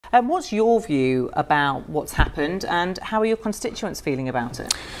What's your view about what's happened, and how are your constituents feeling about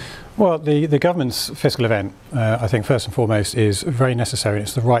it? Well, the government's fiscal event, I think, first and foremost, is very necessary, and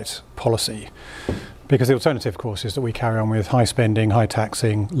it's the right policy. Because the alternative, of course, is that we carry on with high spending, high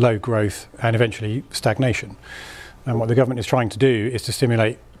taxing, low growth, and eventually stagnation. And what the government is trying to do is to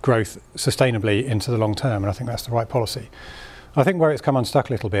stimulate growth sustainably into the long term, and I think that's the right policy. I think where it's come unstuck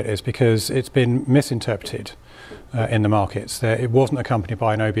a little bit is because it's been misinterpreted in the markets. It wasn't accompanied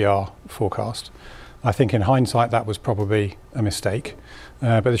by an OBR forecast. I think in hindsight that was probably a mistake,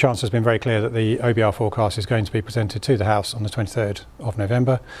 but the Chancellor has been very clear that the OBR forecast is going to be presented to the House on the 23rd of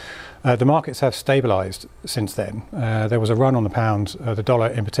November. The markets have stabilised since then. There was a run on the pound, the dollar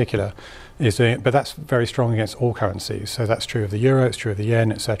in particular is doing it, but that's very strong against all currencies. So that's true of the euro, it's true of the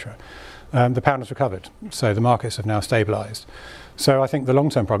yen, etc. The pound has recovered, so the markets have now stabilised. So I think the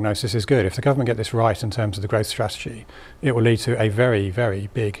long-term prognosis is good. If the government get this right in terms of the growth strategy, it will lead to a very, very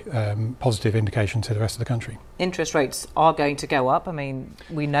big positive indication to the rest of the country. Interest rates are going to go up. I mean,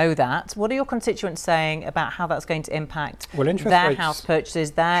 we know that. What are your constituents saying about how that's going to impact their house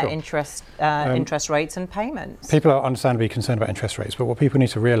purchases, their interest rates and payments? People are understandably concerned about interest rates, but what people need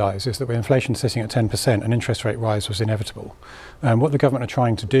to realise is that with inflation sitting at 10%, an interest rate rise was inevitable. What the government are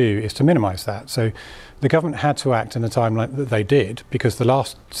trying to do is to minimise that. So the government had to act in the time that they did, because the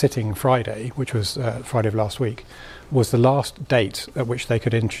last sitting Friday, which was Friday of last week, was the last date at which they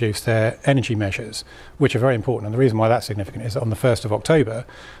could introduce their energy measures, which are very important. And the reason why that's significant is that on the 1st of October,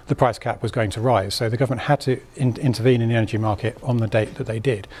 the price cap was going to rise. So the government had to intervene in the energy market on the date that they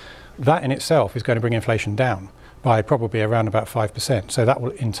did. That in itself is going to bring inflation down by probably around about 5%. So that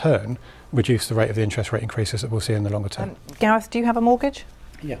will in turn reduce the rate of the interest rate increases that we'll see in the longer term. Gareth, do you have a mortgage?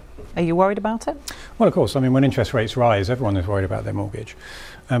 Yeah. Are you worried about it? Well, of course. I mean, when interest rates rise, everyone is worried about their mortgage.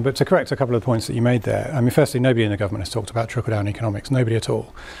 But to correct a couple of the points that you made there, I mean, firstly, nobody in the government has talked about trickle-down economics. Nobody at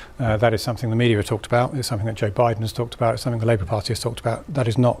all. That is something the media have talked about. It's something that Joe Biden has talked about. It's something the Labour Party has talked about. That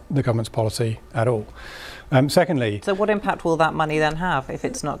is not the government's policy at all. Secondly... So what impact will that money then have if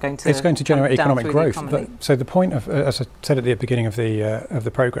it's not going to... It's going to generate economic growth. So the point of, as I said at the beginning of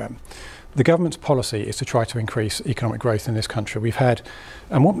the programme, the government's policy is to try to increase economic growth in this country. We've had,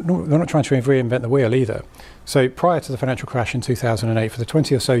 and we're not trying to reinvent the wheel either. So prior to the financial crash in 2008, for the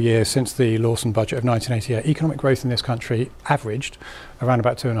 20 or so years since the Lawson budget of 1988, economic growth in this country averaged around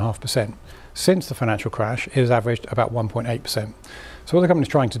about 2.5%. Since the financial crash, it has averaged about 1.8%. So what the government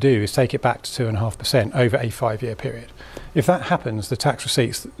is trying to do is take it back to 2.5% over a 5-year period. If that happens, the tax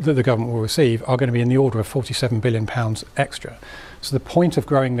receipts that the government will receive are going to be in the order of £47 billion extra. So the point of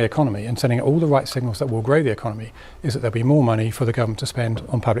growing the economy and sending all the right signals that will grow the economy is that there'll be more money for the government to spend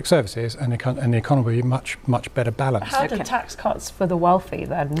on public services, and the economy will be much, much better balanced. How do tax cuts for the wealthy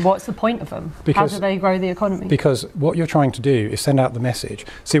then? What's the point of them? How do they grow the economy? Because what you're trying to do is send out the message.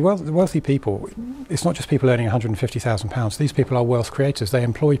 See, the wealthy people, it's not just people earning £150,000. These people are wealth creators. They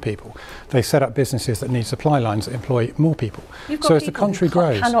employ people. They set up businesses that need supply lines that employ more people. So as the country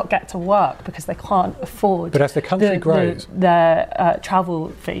grows, cannot get to work because they can't afford. But as the country grows, their travel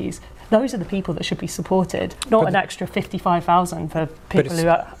fees. Those are the people that should be supported, not an extra 55,000 for people who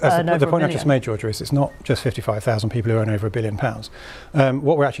earn over the point $1 billion. I just made, Georgia, is it's not just 55,000 people who earn over £1 billion.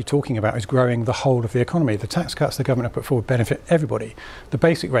 What we're actually talking about is growing the whole of the economy. The tax cuts the government have put forward benefit everybody. The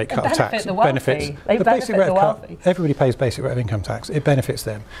basic rate cut of tax benefits the basic rate of cut. Everybody pays basic rate of income tax. It benefits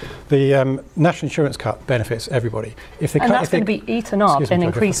them. The national insurance cut benefits everybody. That's going to be eaten up in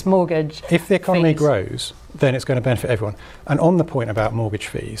increased mortgage. If the economy grows, then it's going to benefit everyone. And on the point about mortgage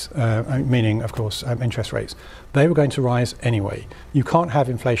fees, meaning, of course, interest rates, they were going to rise anyway. You can't have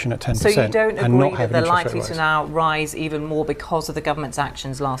inflation at 10% so you don't and not have agree that they're an interest rate likely rise. to now rise even more because of the government's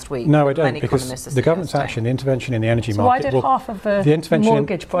actions last week? No, I don't, because the government's action, the intervention in the energy market... So why did half of the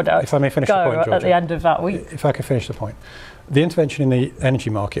mortgage product if I may finish the point, Georgia, at the end of that week? If I could finish the point. The intervention in the energy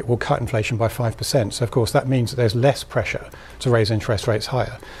market will cut inflation by 5%. So, of course, that means that there's less pressure to raise interest rates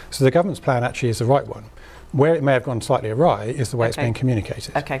higher. So the government's plan actually is the right one. Where it may have gone slightly awry is the way it's being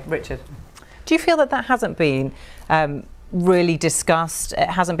communicated. Okay, Richard. Do you feel that hasn't been really discussed, it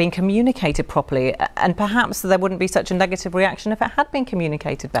hasn't been communicated properly, and perhaps there wouldn't be such a negative reaction if it had been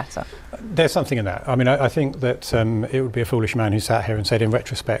communicated better? There's something in that. I mean, I think that it would be a foolish man who sat here and said, in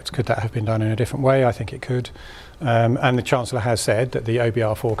retrospect, could that have been done in a different way? I think it could. And the Chancellor has said that the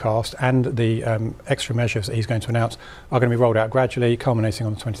OBR forecast and the extra measures that he's going to announce are going to be rolled out gradually, culminating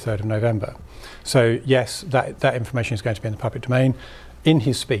on the 23rd of November. So, yes, that information is going to be in the public domain. in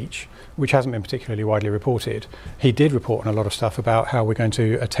his speech, which hasn't been particularly widely reported, he did report on a lot of stuff about how we're going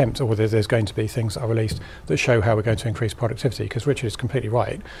to attempt, or whether there's going to be things that are released that show how we're going to increase productivity, because Richard is completely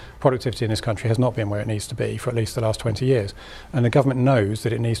right. Productivity in this country has not been where it needs to be for at least the last 20 years. And the government knows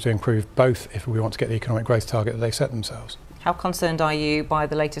that it needs to improve both if we want to get the economic growth target that they set themselves. How concerned are you by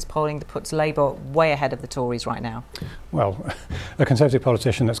the latest polling that puts Labour way ahead of the Tories right now? Well, a Conservative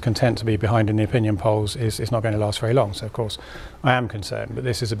politician that's content to be behind in the opinion polls is not going to last very long. So, of course, I am concerned. But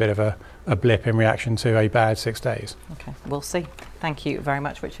this is a bit of a blip in reaction to a bad 6 days. OK, we'll see. Thank you very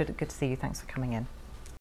much, Richard. Good to see you. Thanks for coming in.